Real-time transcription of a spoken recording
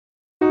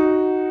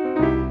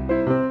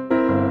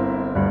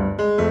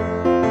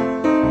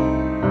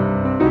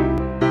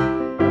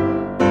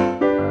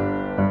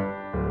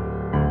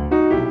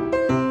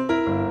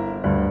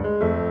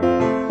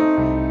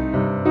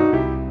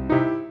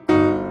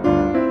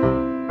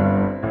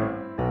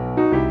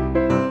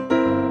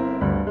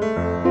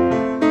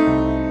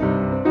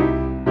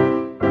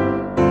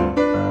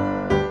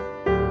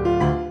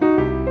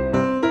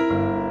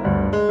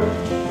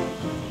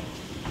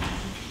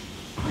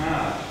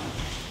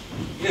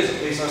years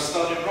at least, I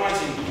started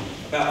writing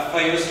about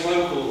famous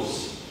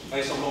locals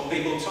based on what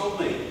people told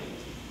me.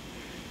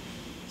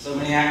 So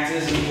many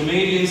actors and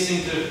comedians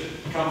seem to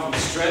come from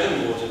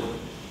Streatham or to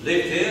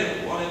live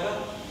here, whatever.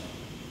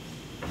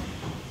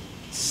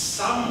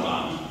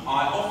 Someone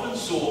I often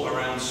saw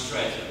around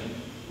Streatham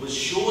was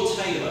Shaw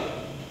Taylor,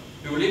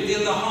 who lived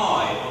in the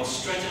High on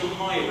Streatham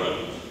High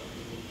Road.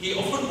 He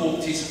often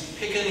walked his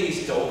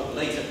Pekingese dog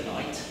late at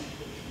night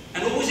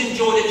and always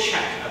enjoyed a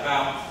chat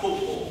about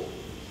football.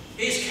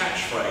 His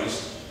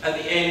catchphrase at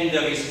the end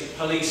of his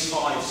Police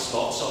 5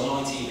 slots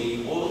on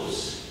ITV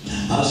was,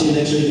 "I'll see you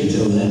next week.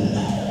 Until then,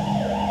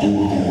 do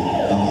go.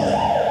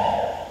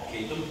 Bye-bye."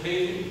 Keep them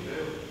peeling.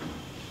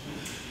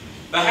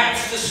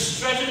 Perhaps the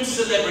Streatham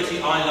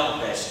celebrity I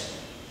love best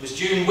was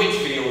June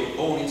Whitfield,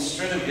 born in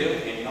Streatham Hill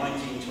in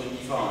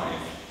 1925.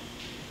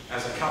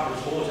 As a cub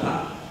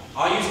reporter,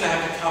 I used to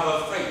have to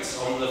cover fetes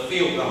on the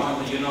field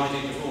behind the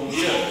United Reformed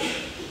Church.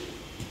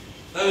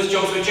 Those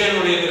jobs were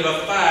generally a bit of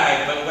a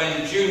fag, but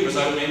when June was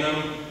opening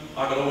them,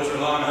 I could always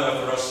rely on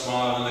her for a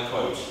smile and a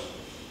quote.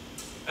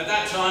 At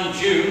that time,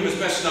 June was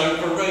best known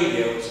for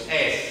radio as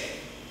Eth,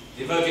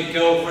 devoted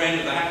girlfriend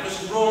of the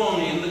hapless Ron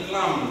in the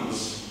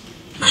Glums.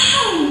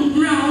 Oh,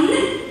 Ron!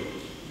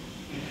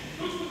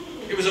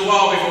 It was a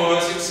while before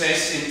her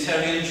success in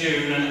Terry and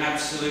June and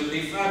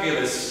Absolutely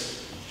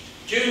Fabulous.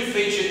 June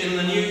featured in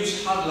the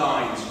news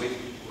headlines with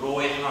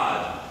Roy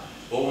Hudd,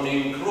 born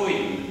in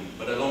Croydon,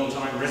 but a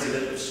long-time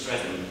resident of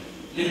Streatham,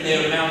 lived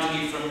near Mount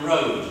Ephraim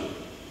Road.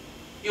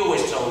 He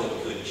always told a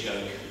good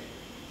joke.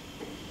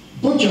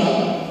 "Butcher,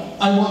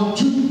 I want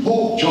 2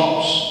 pork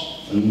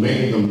chops and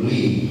make them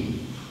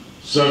lean."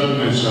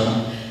 "Certainly, sir.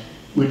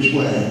 Which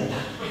way?"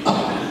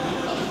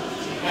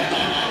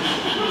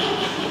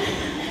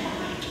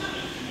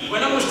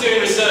 When I was doing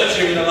research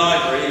here in the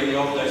library in the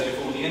old days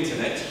before the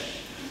internet,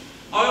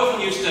 I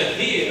often used to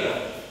hear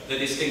the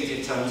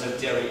distinctive tones of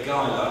Derek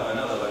Guyler,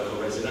 another local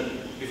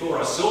resident, before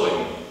I saw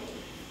him.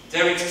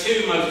 Derek's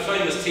 2 most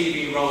famous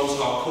TV roles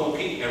are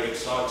Corky, Eric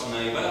Sykes'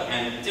 neighbour,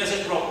 and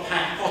Desert Rock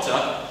Pat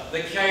Potter, the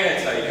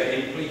caretaker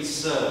in Please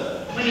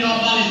Sir. When your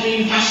body's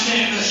being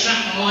fascinated with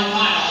shrapnel like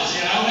pilots,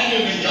 you know, then you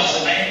can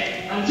gossip.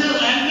 Until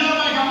then, don't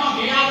make a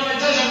monkey out of a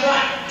desert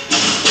rat.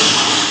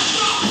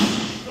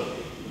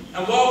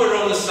 And while we're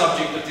on the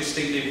subject of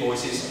distinctive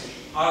voices,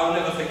 I'll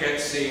never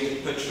forget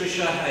seeing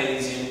Patricia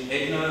Hayes in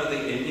Edna the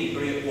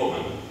Inebriate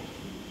Woman.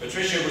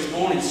 Patricia was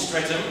born in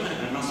Streatham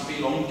and must be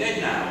long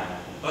dead now.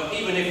 But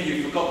even if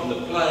you've forgotten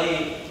the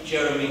play,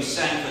 Jeremy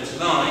Sanford's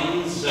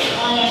lines... I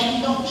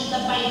am not the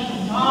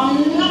vagrant.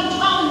 I'm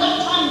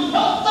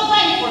not the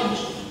vagrant.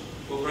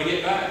 We'll bring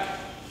it back.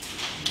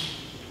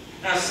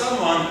 Now,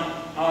 someone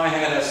I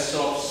had a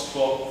soft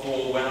spot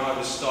for when I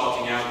was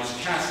starting out was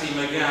Cathy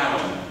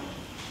McGowan,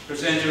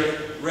 presenter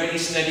of Ready,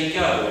 Steady,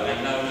 Go,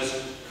 and known as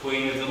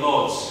Queen of the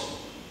Mods.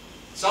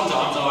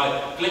 Sometimes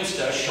I glimpsed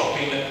her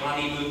shopping at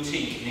Honey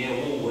Boutique near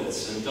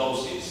Woolworths and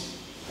Dulce's.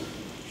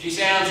 She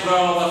sounds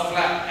rather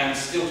flat and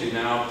stilted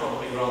now,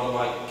 probably rather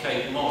like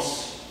Kate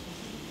Moss.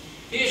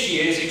 Here she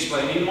is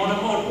explaining what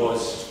a mod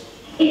was.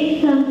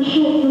 It's short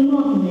for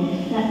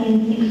modernist, that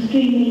means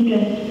extremely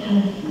dressed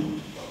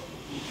person.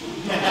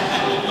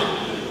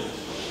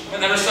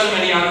 And there are so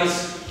many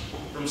others,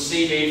 from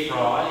C.B.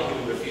 Fry,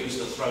 who refused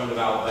the throne of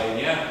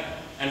Albania,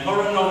 and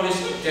horror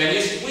novelist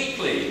Dennis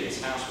Wheatley,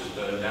 his house was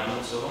burned down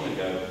not so long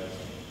ago,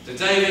 to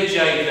David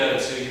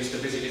Jacobs, who used to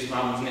visit his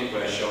mum's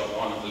knitwear shop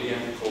on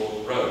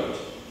Liancourt Road.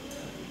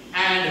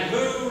 And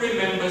who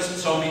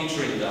remembers Tommy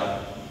Trinder?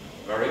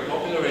 Very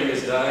popular in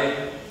his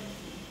day.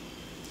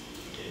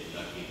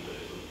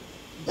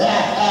 You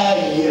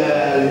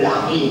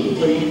lucky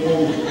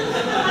people.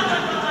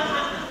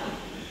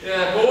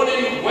 Yeah, born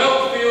in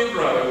Wellfield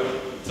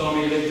Road,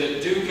 Tommy lived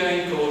at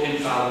Duquesne Court in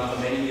Falun for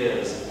many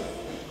years.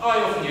 I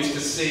often used to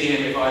see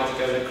him if I had to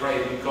go to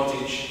Craven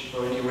Cottage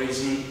for any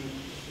reason.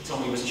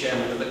 Tommy was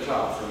chairman of the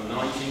club from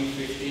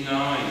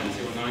 1959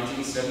 until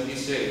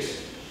 1976.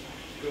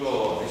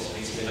 God, this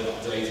needs a bit of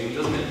updating,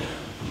 doesn't it?